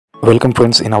Welcome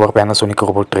friends in our Panasonic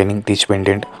Robot training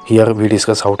Teach-Pendent. Here we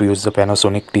discuss how to use the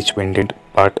Panasonic Teach-Pendent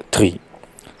Part 3.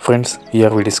 Friends,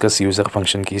 here we discuss user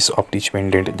function keys of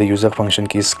Teach-Pendent. The user function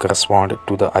keys correspond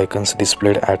to the icons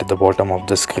displayed at the bottom of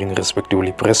the screen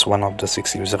respectively. Press one of the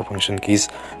 6 user function keys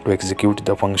to execute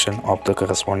the function of the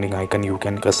corresponding icon. You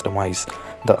can customize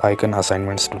the icon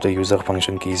assignments to the user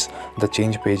function keys. The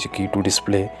change page key to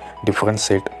display different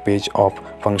set page of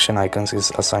function icons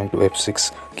is assigned to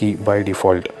F6 key by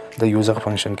default. The user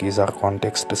function keys are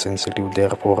context sensitive,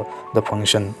 therefore the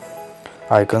function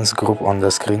icons group on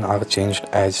the screen are changed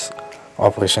as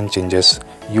operation changes.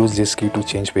 Use this key to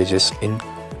change pages in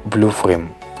blue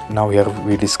frame. Now here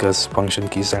we discuss function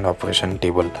keys and operation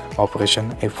table.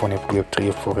 Operation F1, F2,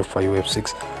 F3, F4, F5,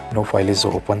 F6. No file is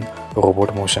open.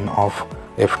 Robot motion off.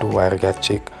 F2 wire gap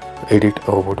check. Edit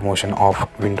robot motion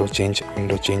off. Window change.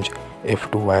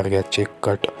 F2 wire gap check.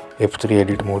 Cut. F3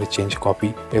 edit mode change copy.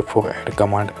 F4 add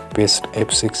command paste.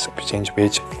 F6 change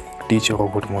page. Teach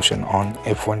robot motion on.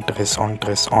 F1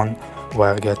 trace on.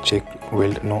 Wire gap check.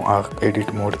 Weld no arc.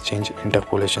 Edit mode change.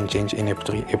 Interpolation change in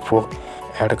F3. F4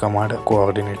 add command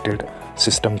coordinated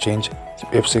system change.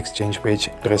 F6 change page.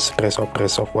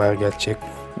 Trace of wire gap check.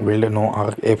 Weld no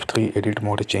arc. F3 edit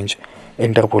mode change.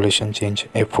 Interpolation change.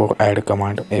 F4 add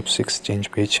command. F6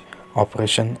 change page.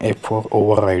 Operation F4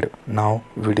 override. Now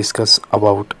we discuss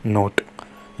about note.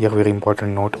 Here very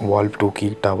important note, valve 2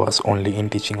 key towers only in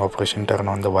teaching operation. Turn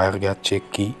on the wire gap check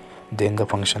key, then the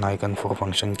function icon for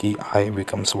function key I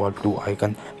becomes valve 2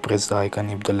 icon. Press the icon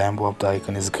if the lamp of the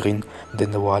icon is green,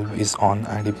 then the valve is on,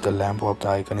 and if the lamp of the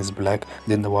icon is black,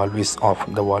 then the valve is off.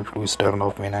 The valve 2 is turned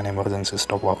off when an emergency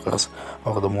stop occurs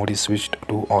or the mode is switched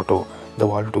to auto. The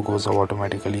valve 2 goes off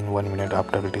automatically in 1 minute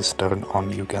after it is turned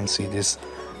on. You can see this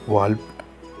valve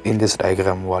in this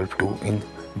diagram, valve 2 in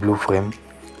blue frame,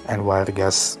 and wire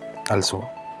gas also,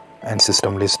 and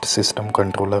system list, system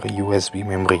controller, USB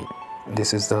memory.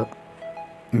 This is the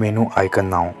menu icon.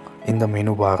 Now in the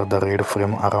menu bar, the red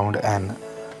frame around an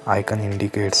icon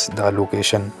indicates the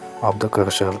location of the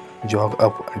cursor. Jog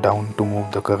up down to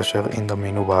move the cursor in the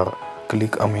menu bar.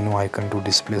 Click a menu icon to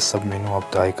display submenu of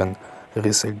the icon.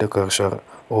 Reset the cursor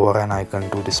over an icon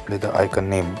to display the icon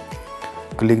name.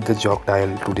 Click the jog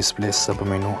dial to display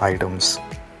submenu items.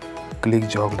 Click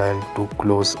jog dial to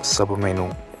close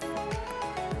submenu.